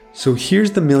So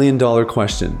here's the million-dollar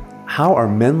question. How are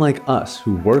men like us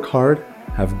who work hard,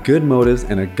 have good motives,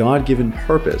 and a God-given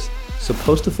purpose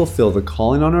supposed to fulfill the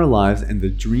calling on our lives and the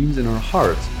dreams in our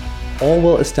hearts, all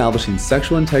while establishing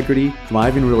sexual integrity,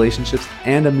 thriving relationships,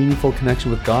 and a meaningful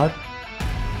connection with God?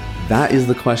 That is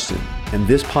the question, and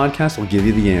this podcast will give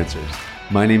you the answers.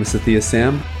 My name is Sathya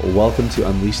Sam. Welcome to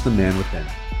Unleash the Man Within.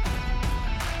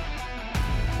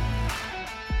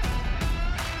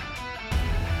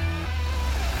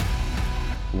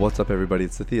 What's up, everybody?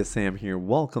 It's Sathya Sam here.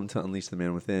 Welcome to Unleash the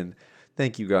Man Within.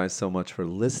 Thank you guys so much for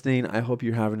listening. I hope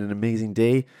you're having an amazing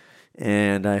day,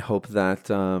 and I hope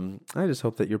that I just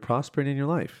hope that you're prospering in your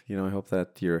life. I hope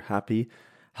that you're happy,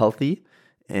 healthy,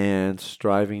 and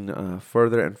striving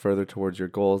further and further towards your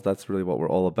goals. That's really what we're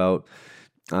all about.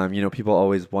 People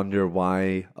always wonder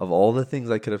why, of all the things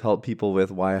I could have helped people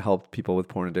with, why I helped people with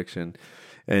porn addiction.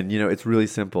 And, it's really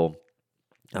simple.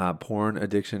 Porn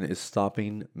addiction is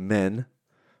stopping men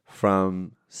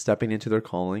from stepping into their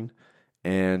calling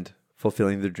and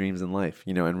fulfilling their dreams in life,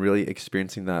 and really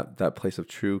experiencing that place of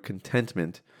true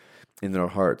contentment in their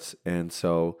hearts. And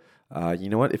so,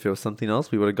 if it was something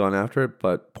else, we would have gone after it,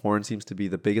 but porn seems to be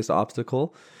the biggest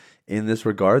obstacle in this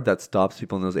regard that stops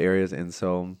people in those areas. And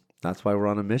so that's why we're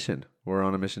on a mission. We're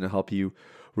on a mission to help you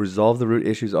resolve the root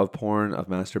issues of porn, of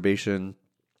masturbation,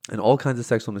 and all kinds of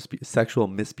sexual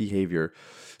misbehavior,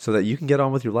 so that you can get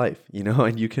on with your life,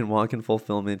 and you can walk in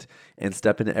fulfillment and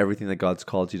step into everything that God's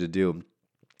called you to do.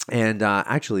 And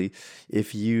actually,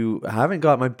 if you haven't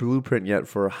got my blueprint yet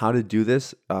for how to do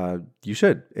this, you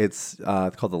should. It's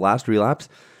called The Last Relapse.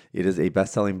 It is a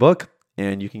best-selling book,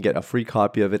 and you can get a free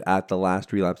copy of it at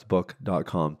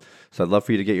thelastrelapsebook.com. So I'd love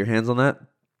for you to get your hands on that.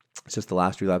 It's just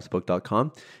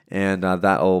thelastrelapsebook.com, and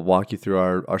that'll walk you through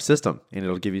our system, and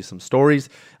it'll give you some stories,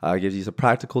 gives you some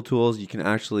practical tools. You can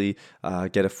actually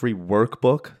get a free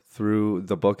workbook through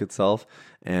the book itself,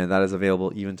 and that is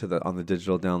available even on the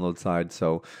digital download side.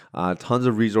 So tons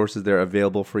of resources there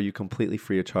available for you completely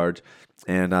free of charge,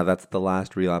 and that's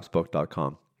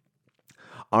thelastrelapsebook.com.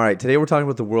 All right, today we're talking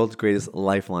about the world's greatest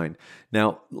lifeline.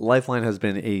 Now, lifeline has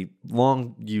been a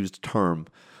long-used term,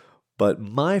 but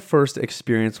my first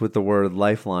experience with the word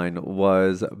lifeline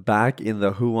was back in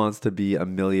the Who Wants to Be a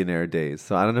Millionaire days.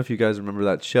 So I don't know if you guys remember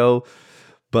that show,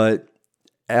 but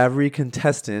every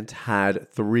contestant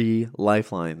had 3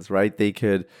 lifelines, right? They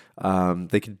could do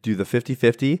the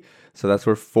 50-50. So that's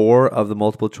where 4 of the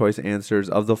multiple choice answers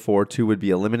of the 4, 2 would be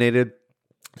eliminated.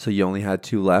 So you only had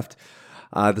 2 left.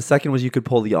 The second was you could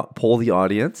poll the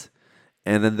audience.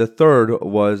 And then the third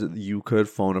was you could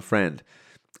phone a friend.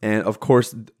 And of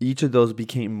course, each of those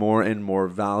became more and more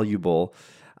valuable.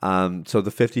 So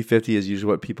the 50-50 is usually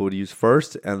what people would use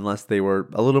first, unless they were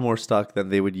a little more stuck, then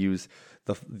they would use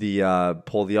the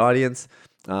poll the audience.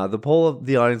 The poll of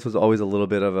the audience was always a little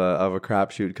bit of a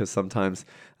crapshoot, because sometimes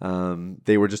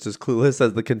they were just as clueless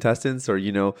as the contestants, or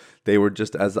they were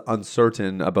just as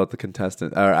uncertain about the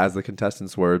contestant, or as the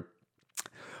contestants were.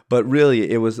 But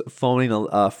really, it was phoning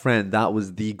a friend. That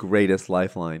was the greatest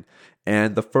lifeline.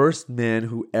 And the first man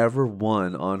who ever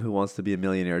won on Who Wants to Be a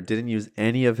Millionaire didn't use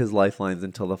any of his lifelines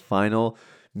until the final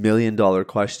 $1 million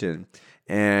question.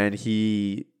 And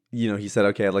he said,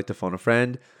 okay, I'd like to phone a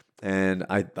friend. And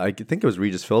I think it was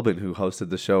Regis Philbin who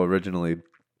hosted the show originally.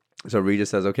 So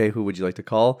Regis says, okay, who would you like to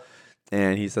call?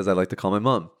 And he says, I'd like to call my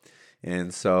mom.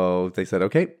 And so they said,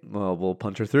 okay, well, we'll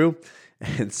punch her through.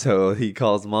 And so he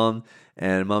calls mom,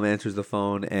 and mom answers the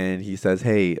phone, and he says,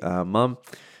 hey, mom,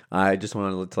 I just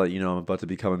wanted to let you know I'm about to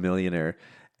become a millionaire.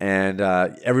 And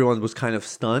everyone was kind of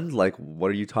stunned, like,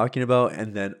 what are you talking about?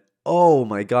 And then, oh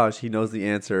my gosh, he knows the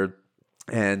answer.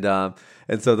 And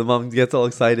so the mom gets all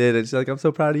excited, and she's like, I'm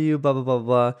so proud of you, blah, blah, blah,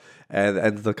 blah. And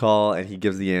ends the call, and he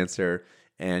gives the answer,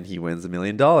 and he wins $1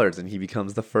 million. And he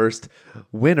becomes the first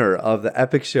winner of the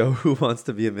epic show, Who Wants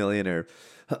to Be a Millionaire?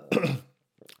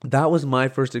 That was my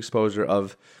first exposure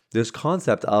of this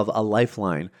concept of a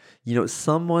lifeline.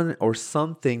 Someone or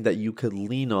something that you could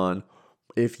lean on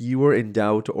if you were in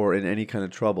doubt or in any kind of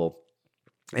trouble.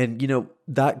 And,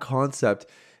 that concept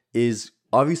is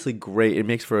obviously great. It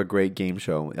makes for a great game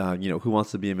show. Who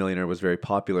Wants to Be a Millionaire was very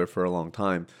popular for a long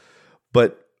time.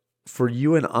 But for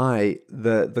you and I,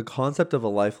 the concept of a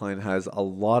lifeline has a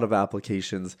lot of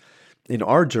applications in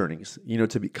our journeys,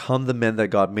 to become the men that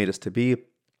God made us to be,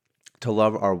 to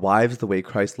love our wives the way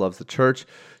Christ loves the church,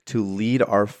 to lead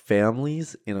our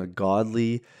families in a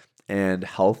godly and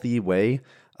healthy way,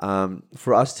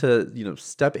 for us to,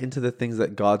 step into the things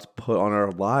that God's put on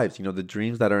our lives, the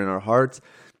dreams that are in our hearts,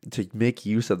 to make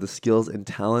use of the skills and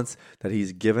talents that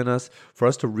He's given us, for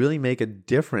us to really make a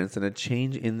difference and a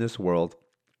change in this world.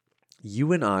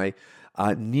 You and I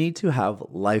need to have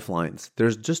lifelines.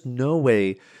 There's just no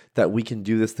way that we can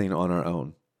do this thing on our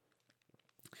own.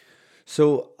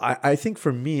 So I think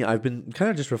for me, I've been kind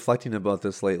of just reflecting about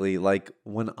this lately. Like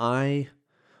when I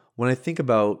think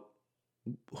about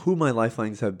who my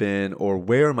lifelines have been or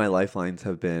where my lifelines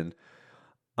have been,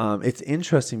 it's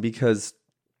interesting because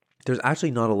there's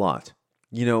actually not a lot.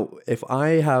 If I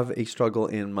have a struggle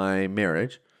in my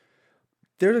marriage,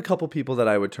 there's a couple people that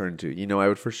I would turn to. I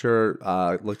would for sure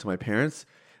look to my parents,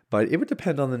 but it would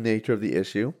depend on the nature of the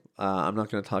issue. I'm not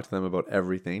going to talk to them about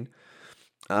everything.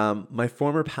 My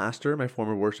former pastor, my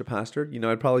former worship pastor,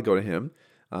 I'd probably go to him.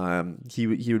 He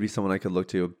would be someone I could look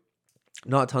to.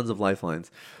 Not tons of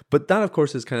lifelines, but that of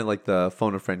course is kind of like the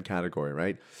phone a friend category,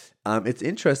 right? It's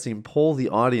interesting. Poll the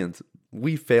audience.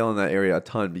 We fail in that area a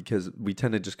ton because we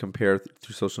tend to just compare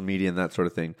through social media and that sort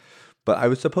of thing. But I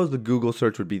would suppose the Google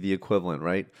search would be the equivalent,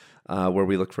 right? Where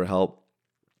we look for help.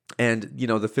 And, the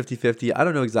 50-50, I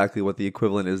don't know exactly what the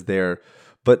equivalent is there.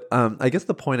 But I guess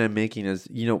the point I'm making is,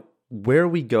 where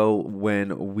we go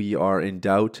when we are in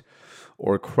doubt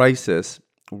or crisis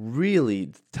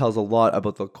really tells a lot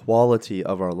about the quality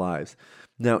of our lives.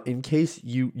 Now, in case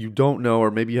you don't know,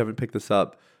 or maybe you haven't picked this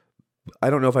up, I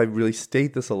don't know if I really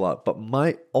state this a lot, but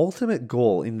my ultimate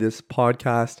goal in this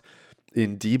podcast,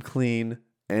 in Deep Clean,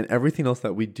 and everything else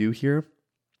that we do here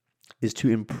is to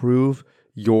improve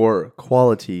your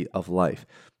quality of life.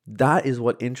 That is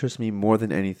what interests me more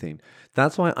than anything.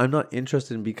 That's why I'm not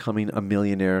interested in becoming a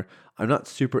millionaire. I'm not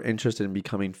super interested in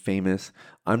becoming famous.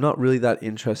 I'm not really that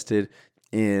interested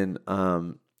in,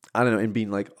 in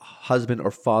being like husband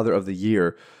or father of the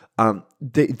year.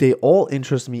 They all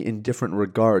interest me in different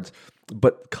regards,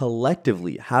 but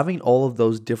collectively, having all of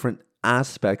those different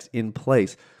aspects in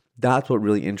place, that's what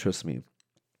really interests me.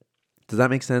 Does that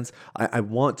make sense? I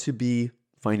want to be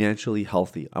financially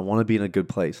healthy. I want to be in a good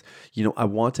place. I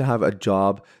want to have a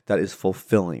job that is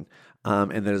fulfilling,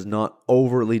 and that is not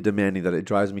overly demanding, that it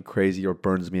drives me crazy or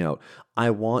burns me out. I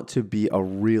want to be a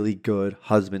really good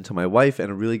husband to my wife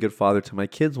and a really good father to my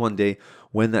kids one day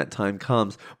when that time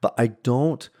comes. But I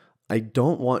don't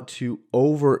want to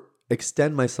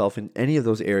overextend myself in any of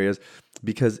those areas,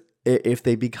 because if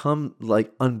they become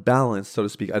like unbalanced, so to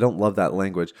speak, I don't love that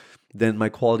language, then my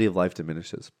quality of life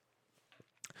diminishes.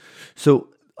 So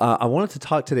I wanted to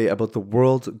talk today about the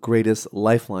world's greatest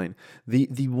lifeline.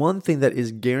 The one thing that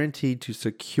is guaranteed to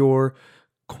secure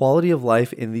quality of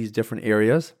life in these different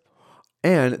areas,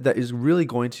 and that is really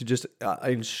going to just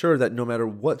ensure that no matter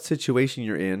what situation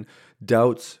you're in,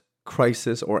 doubts,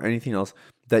 crisis, or anything else,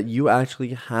 that you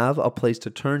actually have a place to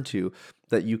turn to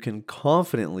that you can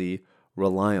confidently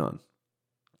rely on.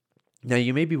 Now,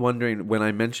 you may be wondering, when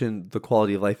I mentioned the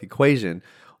quality of life equation,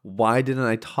 why didn't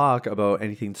I talk about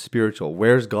anything spiritual?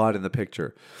 Where's God in the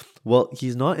picture? Well,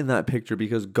 he's not in that picture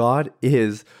because God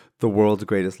is the world's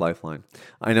greatest lifeline.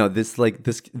 I know this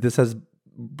has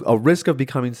a risk of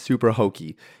becoming super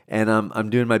hokey, and I'm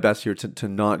doing my best here to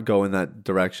not go in that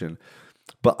direction.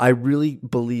 But I really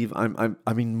believe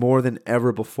I mean more than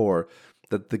ever before,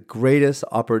 that the greatest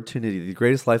opportunity, the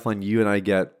greatest lifeline you and I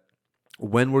get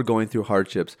when we're going through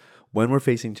hardships, when we're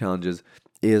facing challenges,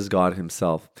 is God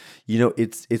himself.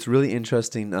 It's really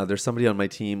interesting. There's somebody on my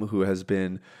team who has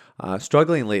been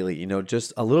struggling lately,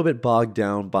 just a little bit bogged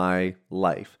down by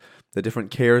life, the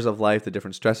different cares of life, the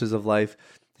different stresses of life.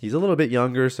 He's a little bit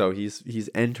younger, so he's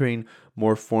entering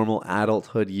more formal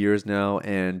adulthood years now,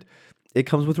 and it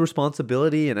comes with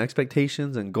responsibility and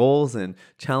expectations and goals and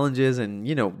challenges and,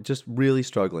 just really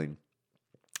struggling.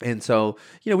 And so,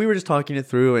 we were just talking it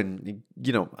through and,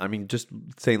 just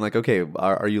saying like, okay,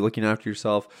 are you looking after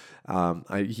yourself?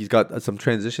 He's got some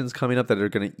transitions coming up that are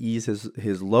going to ease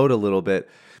his load a little bit.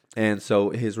 And so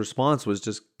his response was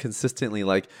just consistently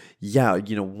like, yeah,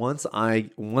 once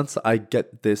I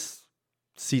get this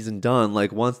season done,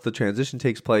 like once the transition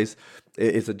takes place,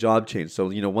 it's a job change. So,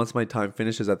 once my time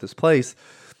finishes at this place,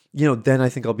 then I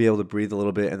think I'll be able to breathe a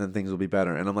little bit and then things will be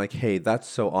better. And I'm like, hey, that's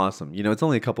so awesome. It's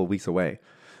only a couple of weeks away.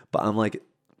 But I'm like,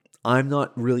 I'm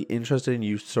not really interested in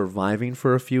you surviving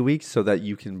for a few weeks so that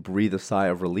you can breathe a sigh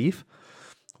of relief.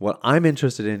 What I'm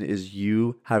interested in is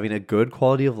you having a good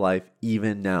quality of life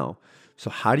even now. So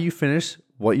how do you finish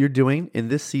what you're doing in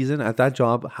this season at that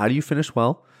job? How do you finish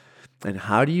well? And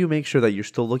how do you make sure that you're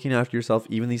still looking after yourself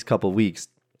even these couple of weeks,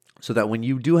 so that when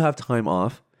you do have time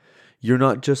off, you're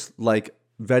not just like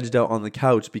vegged out on the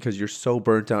couch because you're so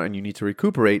burnt out and you need to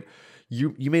recuperate.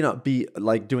 You may not be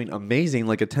like doing amazing,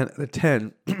 like a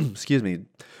 10, excuse me,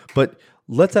 but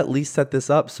let's at least set this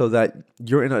up so that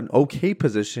you're in an okay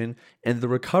position and the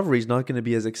recovery is not going to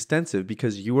be as extensive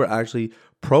because you were actually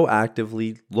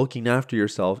proactively looking after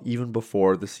yourself even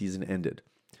before the season ended.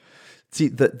 See,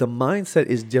 the mindset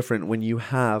is different when you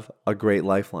have a great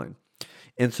lifeline.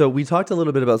 And so we talked a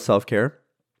little bit about self-care,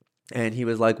 and he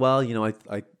was like, well,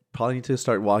 I probably need to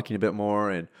start walking a bit more,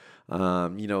 and,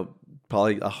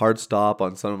 probably a hard stop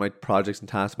on some of my projects and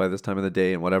tasks by this time of the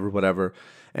day and whatever.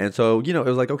 And so, it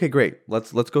was like, okay, great.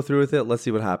 Let's go through with it. Let's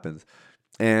see what happens.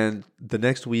 And the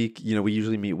next week, we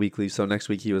usually meet weekly. So next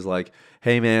week he was like,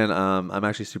 hey man, I'm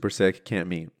actually super sick. Can't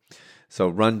meet. So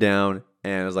run down.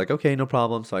 And I was like, okay, no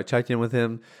problem. So I checked in with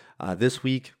him this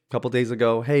week, a couple days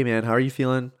ago. Hey man, how are you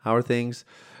feeling? How are things?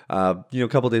 A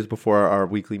couple days before our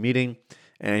weekly meeting.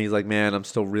 And he's like, man, I'm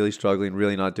still really struggling,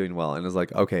 really not doing well. And I was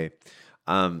like, okay.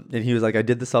 And he was like, I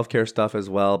did the self-care stuff as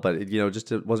well, but it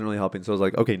wasn't really helping. So I was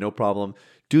like, okay, no problem.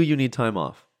 Do you need time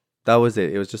off? That was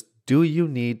it. It was just, do you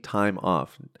need time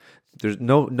off? There's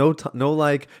no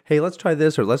like, hey, let's try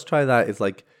this or let's try that. It's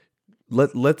like,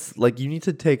 let's like, you need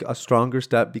to take a stronger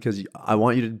step because I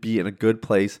want you to be in a good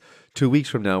place 2 weeks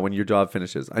from now when your job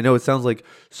finishes. I know it sounds like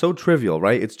so trivial,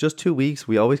 right? It's just 2 weeks.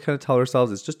 We always kind of tell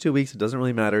ourselves it's just 2 weeks. It doesn't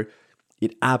really matter.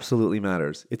 It absolutely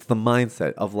matters. It's the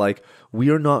mindset of like, we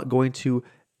are not going to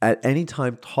at any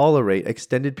time tolerate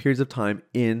extended periods of time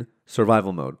in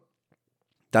survival mode.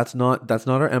 That's not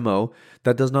our MO.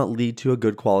 That does not lead to a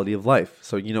good quality of life.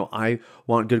 So, I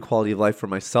want good quality of life for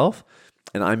myself,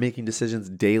 and I'm making decisions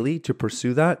daily to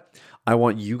pursue that. I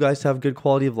want you guys to have good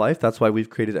quality of life. That's why we've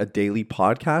created a daily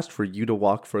podcast for you to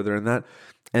walk further in that.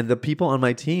 And the people on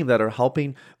my team that are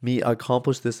helping me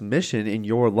accomplish this mission in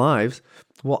your lives,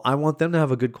 well, I want them to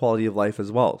have a good quality of life as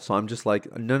well. So I'm just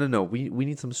like, no. We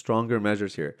need some stronger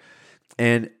measures here.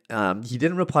 And he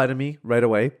didn't reply to me right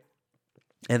away.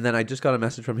 And then I just got a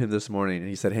message from him this morning, and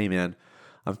he said, hey, man,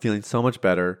 I'm feeling so much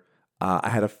better. I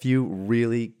had a few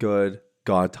really good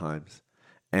God times,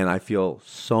 and I feel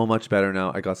so much better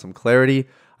now. I got some clarity.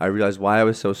 I realized why I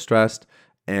was so stressed,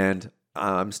 and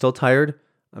I'm still tired.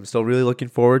 I'm still really looking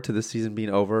forward to this season being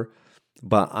over,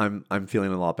 but I'm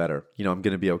feeling a lot better. I'm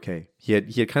going to be okay. He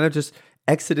had kind of just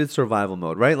exited survival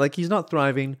mode, right? Like he's not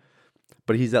thriving,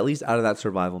 but he's at least out of that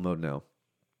survival mode now.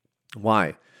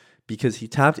 Why? Because he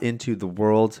tapped into the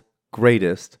world's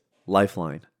greatest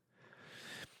lifeline.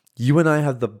 You and I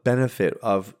have the benefit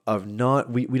of not,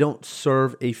 we don't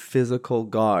serve a physical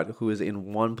God who is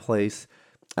in one place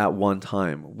at one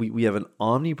time. We have an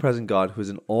omnipresent God who is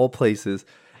in all places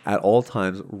at all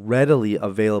times, readily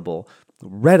available,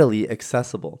 readily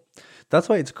accessible. That's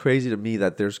why it's crazy to me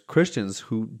that there's Christians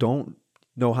who don't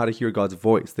know how to hear God's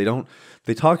voice. They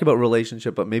talk about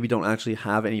relationship, but maybe don't actually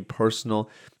have any personal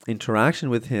interaction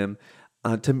with him.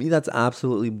 To me, that's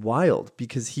absolutely wild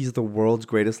because he's the world's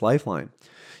greatest lifeline.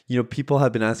 People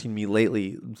have been asking me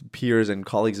lately, peers and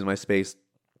colleagues in my space,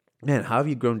 man, how have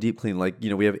you grown Deep Clean? Like,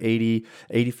 we have 80,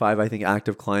 85, I think,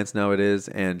 active clients now it is,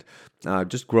 and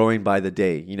just growing by the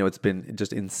day. It's been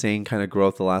just insane kind of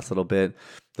growth the last little bit.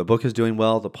 The book is doing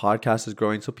well. The podcast is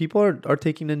growing. So people are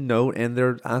taking a note and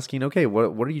they're asking, okay,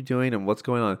 what are you doing and what's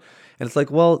going on? And it's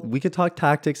like, well, we could talk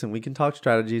tactics and we can talk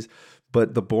strategies,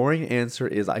 but the boring answer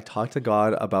is I talk to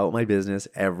God about my business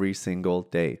every single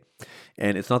day.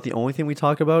 And it's not the only thing we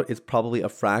talk about. It's probably a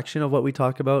fraction of what we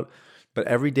talk about. But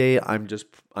every day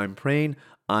I'm praying.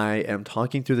 I am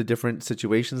talking through the different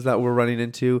situations that we're running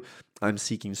into. I'm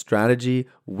seeking strategy,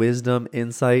 wisdom,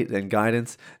 insight, and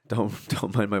guidance.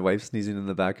 Don't mind my wife sneezing in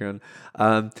the background.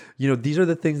 These are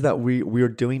the things that we are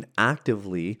doing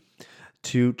actively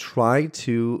to try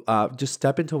to just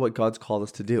step into what God's called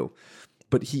us to do.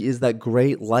 But he is that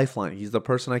great lifeline. He's the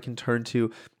person I can turn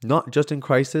to, not just in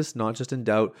crisis, not just in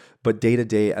doubt, but day to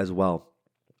day as well.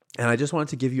 And I just wanted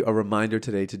to give you a reminder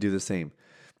today to do the same.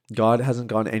 God hasn't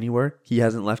gone anywhere. He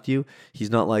hasn't left you. He's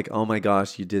not like, oh my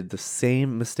gosh, you did the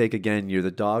same mistake again. You're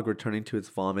the dog returning to its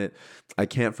vomit. I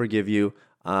can't forgive you.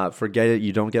 Forget it.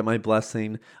 You don't get my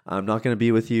blessing. I'm not going to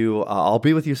be with you. I'll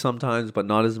be with you sometimes, but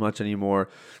not as much anymore.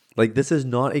 Like, this is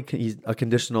not a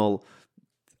conditional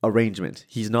arrangement.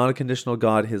 He's not a conditional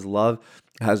God. His love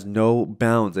has no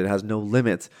bounds. It has no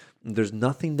limits. There's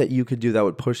nothing that you could do that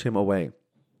would push him away.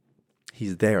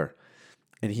 He's there,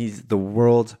 and he's the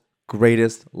world's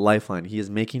greatest lifeline. He is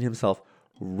making himself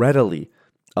readily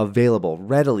available,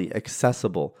 readily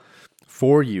accessible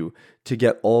for you to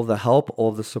get all the help,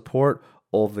 all the support,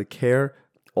 all the care,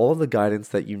 all the guidance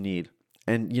that you need.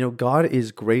 And, God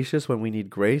is gracious when we need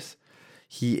grace.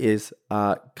 He is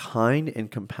kind and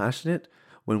compassionate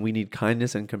when we need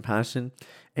kindness and compassion.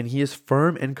 And he is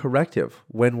firm and corrective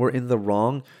when we're in the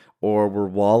wrong or we're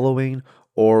wallowing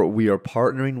or we are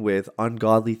partnering with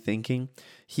ungodly thinking.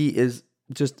 He is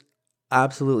just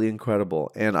absolutely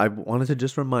incredible. And I wanted to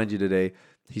just remind you today,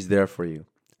 he's there for you.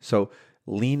 So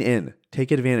lean in,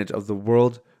 take advantage of the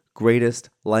world's greatest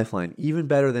lifeline. Even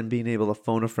better than being able to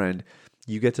phone a friend,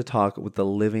 you get to talk with the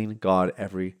living God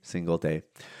every single day.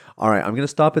 All right, I'm going to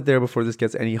stop it there before this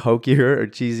gets any hokier or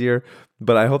cheesier,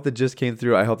 but I hope the gist came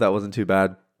through. I hope that wasn't too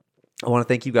bad. I want to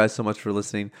thank you guys so much for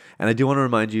listening. And I do want to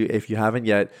remind you, if you haven't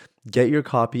yet, get your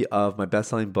copy of my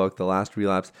best-selling book, The Last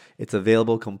Relapse. It's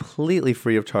available completely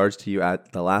free of charge to you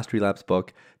at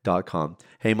thelast.relapsebook.com.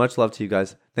 Hey, much love to you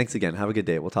guys. Thanks again. Have a good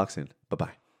day. We'll talk soon.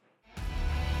 Bye-bye.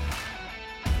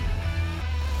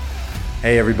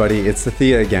 Hey everybody, it's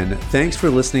Sathia again. Thanks for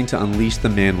listening to Unleash the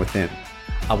Man Within.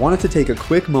 I wanted to take a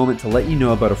quick moment to let you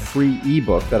know about a free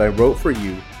ebook that I wrote for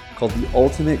you called The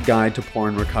Ultimate Guide to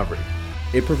Porn Recovery.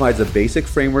 It provides a basic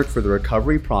framework for the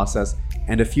recovery process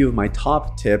and a few of my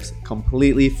top tips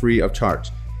completely free of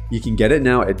charge. You can get it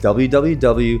now at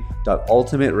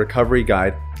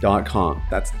www.ultimaterecoveryguide.com.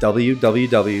 That's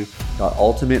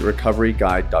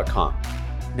www.ultimaterecoveryguide.com.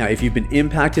 Now, if you've been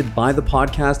impacted by the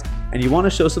podcast and you want to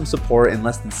show some support in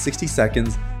less than 60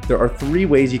 seconds, there are 3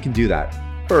 ways you can do that.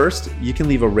 First, you can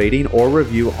leave a rating or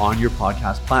review on your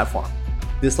podcast platform.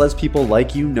 This lets people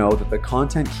like you know that the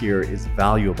content here is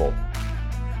valuable.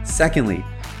 Secondly,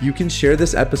 you can share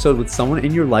this episode with someone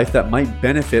in your life that might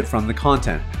benefit from the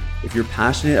content. If you're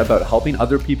passionate about helping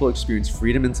other people experience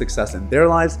freedom and success in their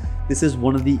lives, this is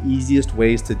one of the easiest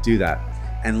ways to do that.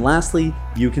 And lastly,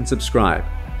 you can subscribe.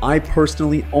 I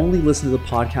personally only listen to the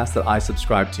podcast that I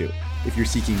subscribe to. If you're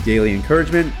seeking daily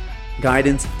encouragement,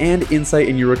 guidance, and insight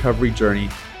in your recovery journey,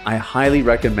 I highly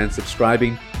recommend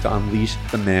subscribing to Unleash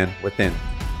the Man Within.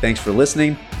 Thanks for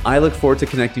listening. I look forward to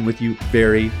connecting with you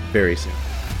very, very soon.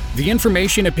 The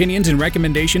information, opinions, and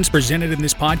recommendations presented in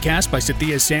this podcast by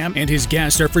Sathya Sam and his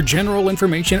guests are for general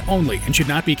information only and should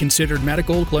not be considered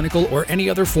medical, clinical, or any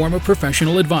other form of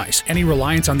professional advice. Any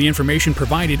reliance on the information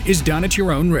provided is done at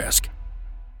your own risk.